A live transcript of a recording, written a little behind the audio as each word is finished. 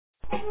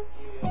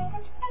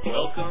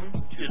Welcome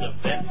to the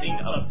Fencing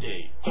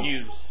Update.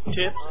 News,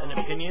 tips, and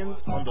opinions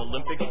on the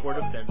Olympic sport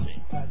of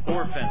fencing.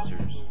 For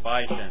fencers,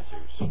 by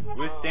fencers.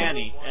 With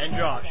Danny and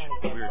Josh,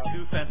 we are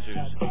two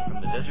fencers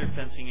from the Desert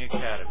Fencing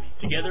Academy.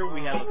 Together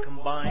we have a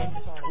combined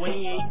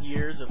 28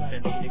 years of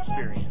fencing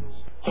experience.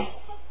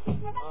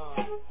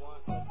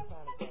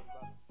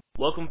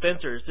 Welcome,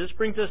 fencers. This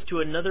brings us to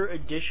another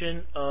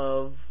edition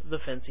of the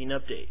Fencing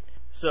Update.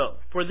 So,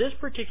 for this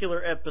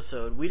particular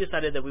episode, we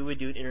decided that we would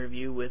do an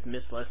interview with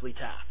Miss Leslie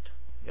Taft.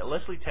 Yeah,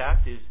 Leslie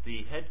Taft is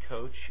the head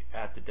coach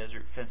at the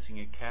Desert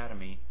Fencing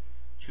Academy.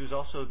 She was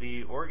also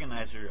the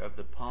organizer of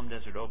the Palm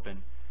Desert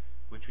Open,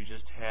 which we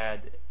just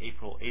had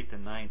April 8th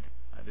and 9th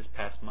this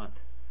past month.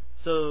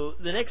 So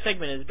the next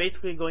segment is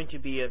basically going to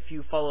be a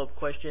few follow-up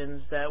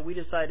questions that we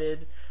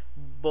decided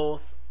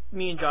both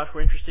me and Josh were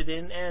interested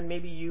in, and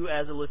maybe you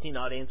as a listening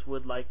audience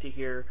would like to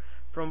hear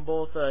from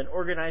both an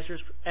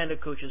organizer's and a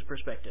coach's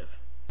perspective.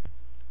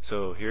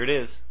 So here it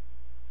is.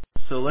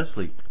 So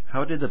Leslie,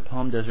 how did the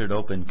Palm Desert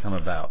Open come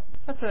about?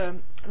 That's a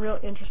real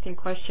interesting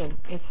question.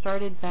 It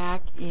started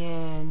back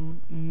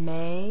in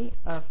May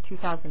of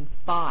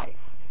 2005,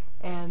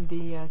 and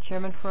the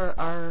chairman for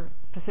our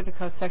Pacific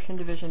Coast Section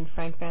Division,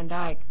 Frank Van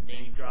Dyke,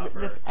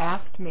 just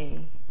asked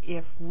me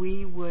if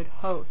we would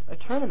host a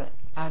tournament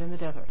out in the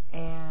desert.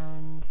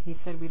 And he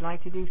said, we'd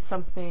like to do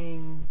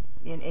something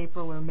in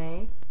April or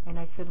May. And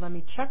I said, let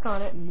me check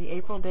on it. And the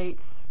April dates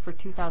for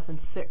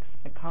 2006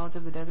 at College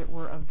of the Desert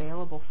were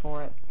available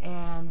for it.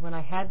 And when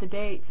I had the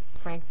dates,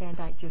 Frank Van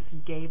Dyke just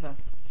gave us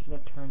the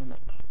tournament.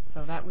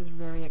 So that was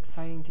very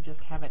exciting to just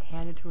have it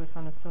handed to us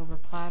on a silver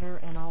platter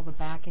and all the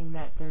backing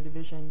that their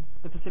division,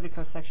 the Pacific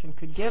Coast Section,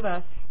 could give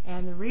us.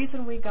 And the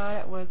reason we got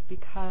it was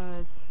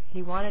because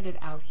he wanted it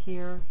out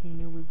here. He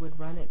knew we would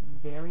run it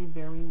very,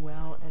 very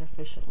well and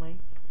efficiently.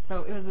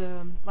 So it was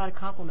a lot of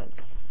compliments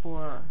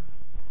for,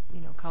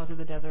 College of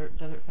the Desert,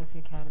 Desert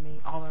Fencing Academy,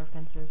 all our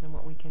fencers, and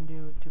what we can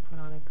do to put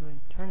on a good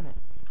tournament.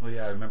 Oh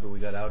yeah, I remember we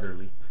got out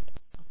early.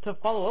 To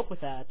follow up with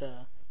that,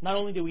 not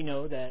only do we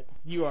know that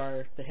you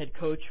are the head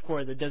coach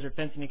for the Desert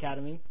Fencing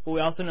Academy, but we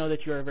also know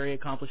that you are a very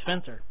accomplished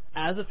fencer.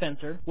 As a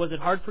fencer, was it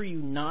hard for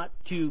you not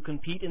to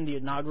compete in the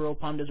inaugural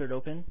Palm Desert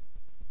Open?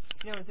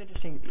 It's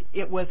interesting.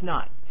 It was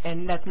not,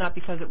 and that's not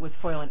because it was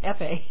foil and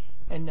épée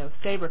and no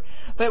saber,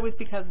 but it was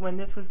because when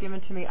this was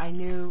given to me, I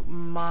knew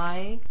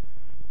my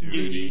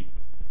duty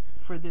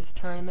for this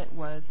tournament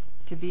was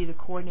to be the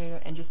coordinator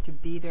and just to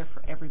be there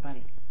for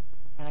everybody,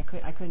 and I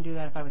couldn't do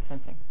that if I was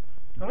fencing.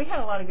 And we had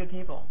a lot of good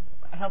people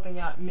helping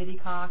out, Mitty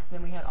Cox, and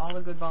then we had all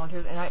the good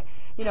volunteers, and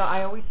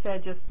I always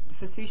said just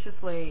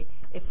facetiously,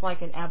 it's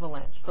like an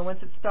avalanche. So once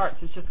it starts,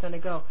 it's just going to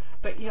go.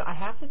 But I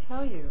have to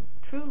tell you,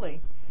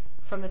 truly,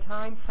 from the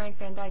time Frank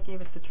Van Dyke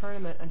gave us the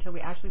tournament until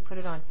we actually put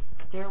it on,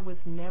 there was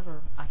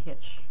never a hitch.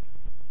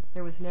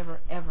 There was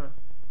never, ever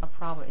a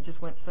problem. It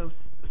just went so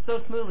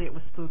smoothly, it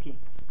was spooky.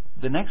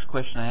 The next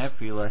question I have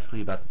for you,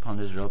 Leslie, about the Palm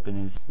Desert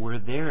Open is, were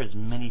there as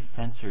many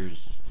fencers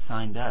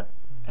signed up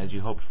as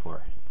you hoped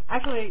for?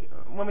 Actually,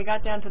 when we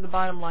got down to the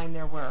bottom line,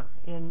 there were.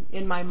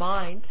 In my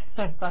mind,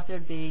 I thought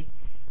there'd be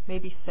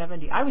maybe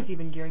 70. I was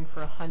even gearing for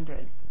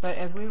 100. But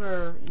as we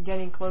were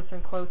getting closer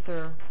and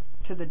closer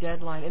to the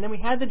deadline, and then we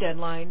had the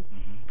deadline,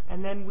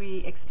 and then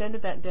we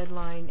extended that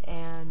deadline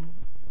and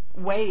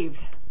waived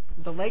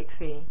the late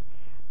fee,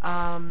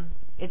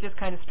 it just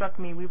kind of struck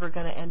me we were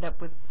going to end up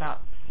with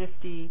about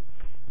 50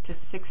 to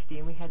 60,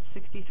 and we had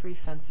 63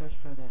 fencers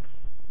for this.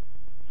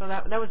 So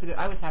that was good.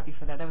 I was happy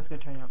for that. That was a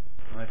good turnout.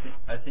 Well,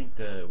 I think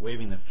the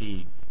waiving the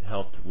fee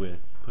helped with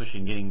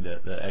getting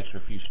the extra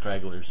few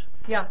stragglers.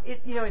 Yeah,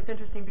 it's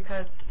interesting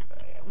because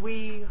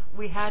we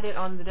had it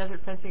on the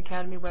Desert Fencing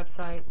Academy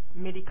website.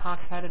 Mitty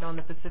Cox had it on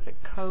the Pacific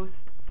Coast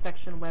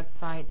Section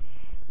website,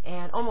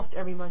 and almost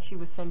every month she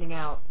was sending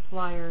out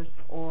flyers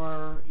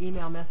or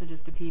email messages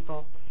to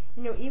people.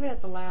 Even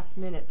at the last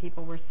minute,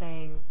 people were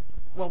saying,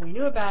 well, we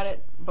knew about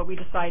it, but we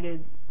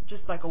decided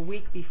just like a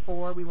week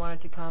before we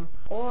wanted to come,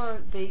 or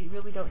they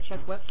really don't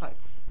check websites,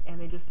 and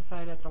they just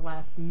decided at the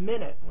last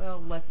minute,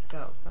 well, let's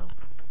go. So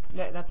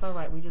that's all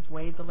right. We just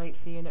waived the late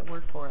fee, and it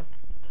worked for us.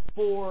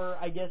 For,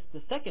 I guess,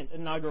 the second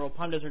inaugural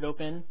Palm Desert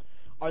Open,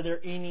 are there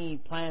any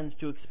plans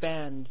to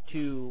expand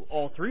to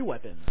all three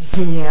weapons?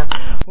 Yeah.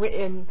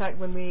 In fact,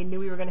 when we knew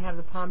we were going to have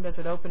the Palm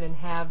Desert Open and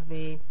have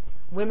the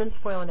women's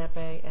foil and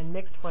épée and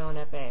mixed foil and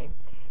épée,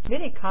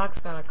 Mitty Cox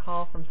got a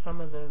call from some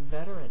of the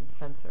veteran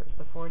fencers,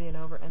 the 40 and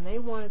over, and they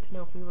wanted to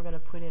know if we were going to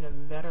put in a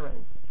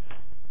veterans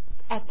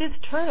at this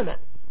tournament.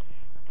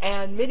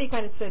 And Mitty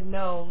kind of said,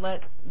 no,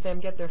 let them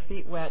get their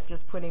feet wet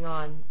just putting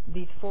on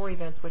these 4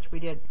 events, which we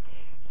did.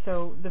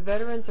 So the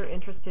veterans are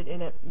interested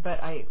in it,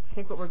 but I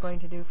think what we're going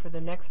to do for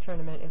the next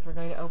tournament is we're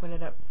going to open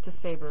it up to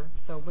saber,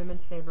 so women's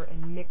saber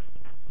and mixed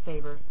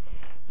saber.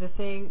 The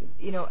thing,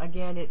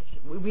 again,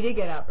 we did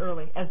get out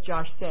early, as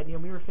Josh said.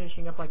 We were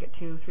finishing up like at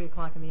 2, 3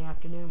 o'clock in the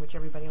afternoon, which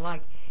everybody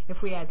liked.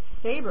 If we had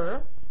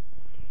saber,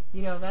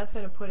 that's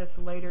going to put us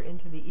later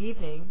into the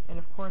evening. And,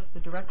 of course, the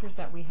directors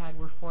that we had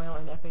were foil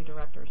and épée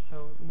directors,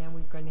 so now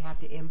we're going to have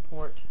to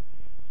import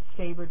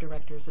Sabre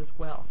directors as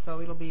well.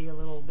 So it'll be a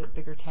little bit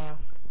bigger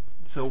task.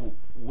 So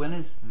when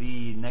is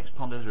the next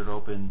Palm Desert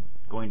Open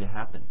going to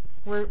happen?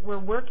 We're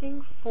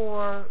working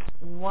for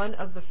one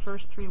of the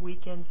first 3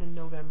 weekends in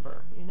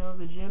November. You know,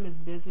 the gym is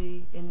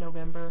busy in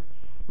November.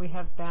 We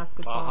have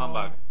basketball.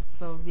 Humbug.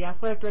 So the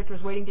athletic director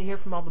is waiting to hear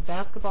from all the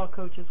basketball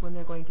coaches when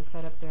they're going to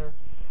set up their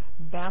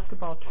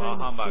basketball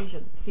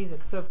tournament season.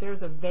 So if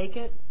there's a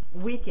vacant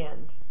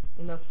weekend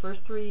in those first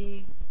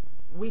 3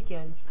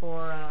 weekends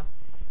for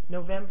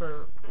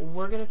November,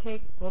 we'll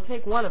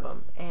take one of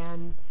them,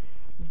 and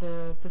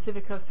the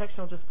Pacific Coast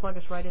section will just plug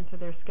us right into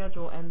their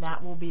schedule, and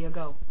that will be a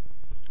go.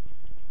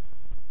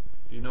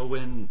 Do you know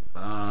when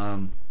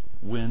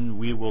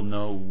we will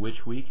know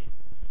which week?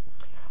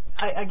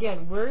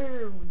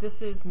 This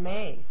is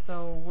May,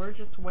 so we're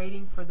just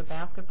waiting for the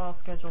basketball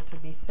schedule to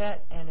be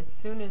set, and as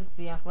soon as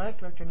the athletic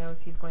director knows,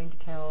 he's going to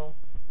tell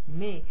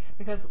me,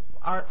 because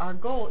our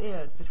goal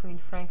is, between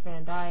Frank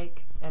Van Dyke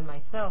and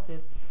myself,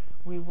 is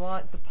we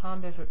want the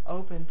Palm Desert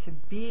Open to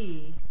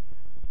be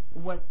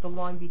what the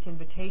Long Beach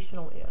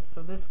Invitational is.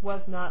 So this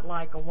was not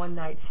like a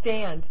one-night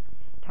stand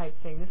type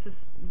thing.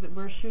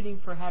 We're shooting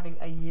for having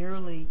a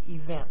yearly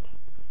event,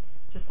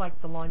 just like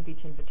the Long Beach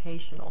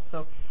Invitational.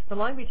 So the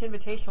Long Beach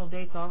Invitational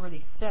date's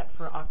already set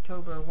for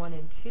October 1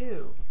 and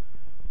 2,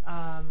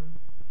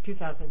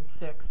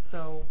 2006.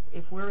 So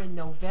if we're in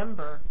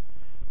November,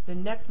 the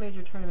next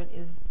major tournament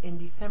is in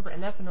December,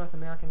 and that's the North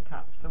American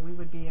Cup. So we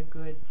would be a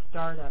good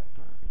startup,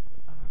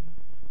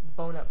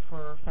 bone-up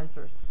for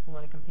fencers who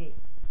want to compete.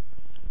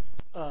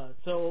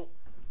 So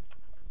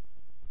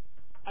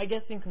I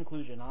guess in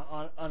conclusion,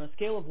 on a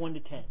scale of 1 to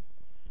 10,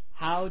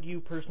 how do you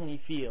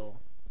personally feel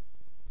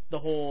the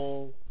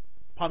whole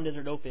Palm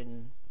Desert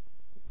Open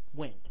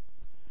went?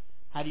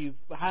 How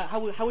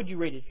would you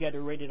rate it if you had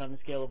to rate it on a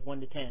scale of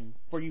 1 to 10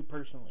 for you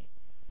personally?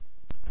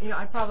 You know,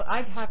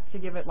 I'd have to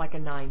give it like a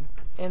 9,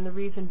 and the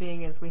reason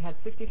being is we had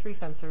 63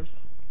 fencers,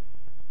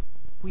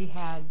 we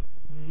had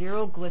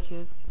 0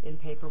 glitches in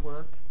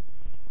paperwork,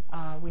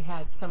 we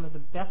had some of the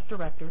best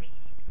directors,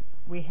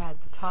 we had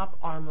the top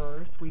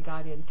armorers, we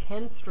got in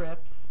 10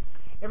 strips.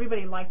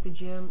 Everybody liked the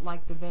gym,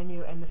 liked the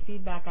venue, and the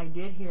feedback I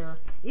did hear,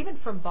 even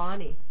from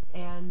Bonnie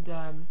and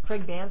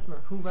Craig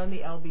Bansmer, who run the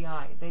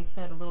LBI, they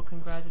sent a little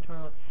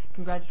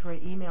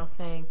congratulatory email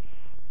saying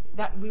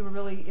that we were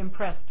really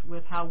impressed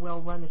with how well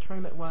run the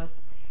tournament was.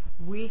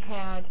 We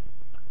had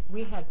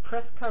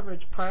press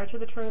coverage prior to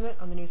the tournament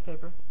on the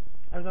newspaper.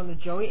 I was on the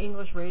Joey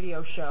English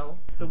radio show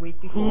the week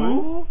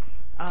before.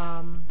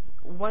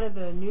 One of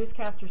the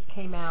newscasters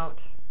came out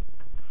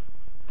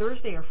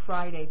Thursday or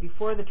Friday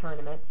before the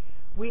tournament.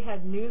 We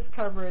had news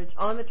coverage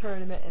on the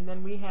tournament, and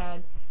then we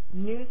had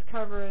news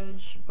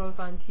coverage both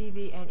on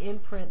TV and in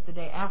print the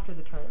day after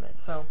the tournament.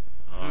 So,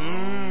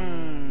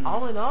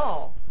 all in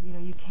all, you know,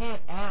 you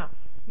can't ask.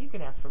 You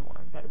can ask for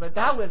more, but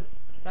that was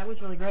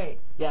really great.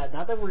 Yeah,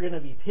 not that we're going to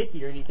be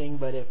picky or anything,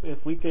 but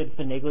if we could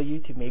finagle you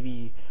to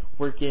maybe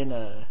work in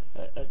a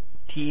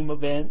team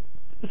event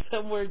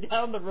somewhere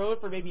down the road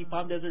for maybe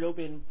Palm Desert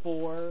Open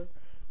 4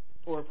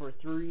 or for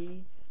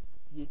 3,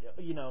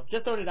 you know,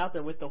 just throwing it out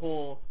there with the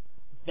whole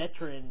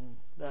veteran.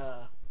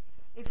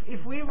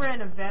 If we were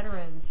in a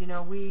veterans, you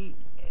know,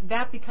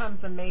 that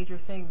becomes a major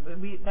thing.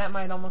 That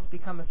might almost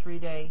become a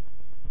 3-day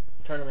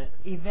tournament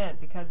event,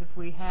 because if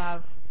we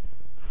have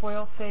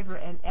foil, sabre,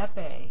 and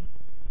épée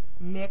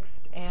mixed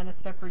and a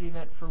separate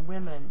event for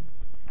women,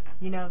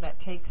 you know, it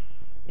takes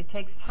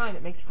time.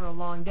 It makes for a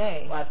long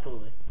day. Well,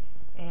 absolutely.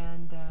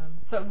 And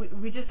so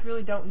we just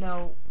really don't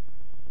know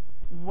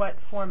what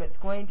form it's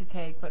going to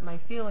take, but my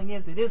feeling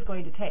is it is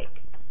going to take.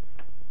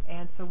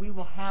 And so we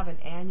will have an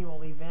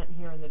annual event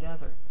here in the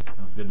desert.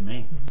 Sounds good to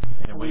me.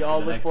 We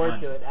all look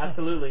forward to it.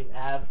 Absolutely.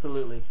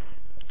 Absolutely.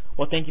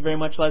 Well, thank you very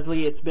much,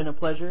 Leslie. It's been a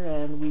pleasure,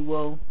 and we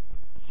will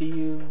see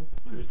you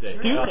Tuesday.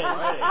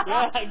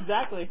 Yeah,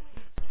 exactly.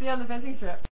 See you on the fencing trip.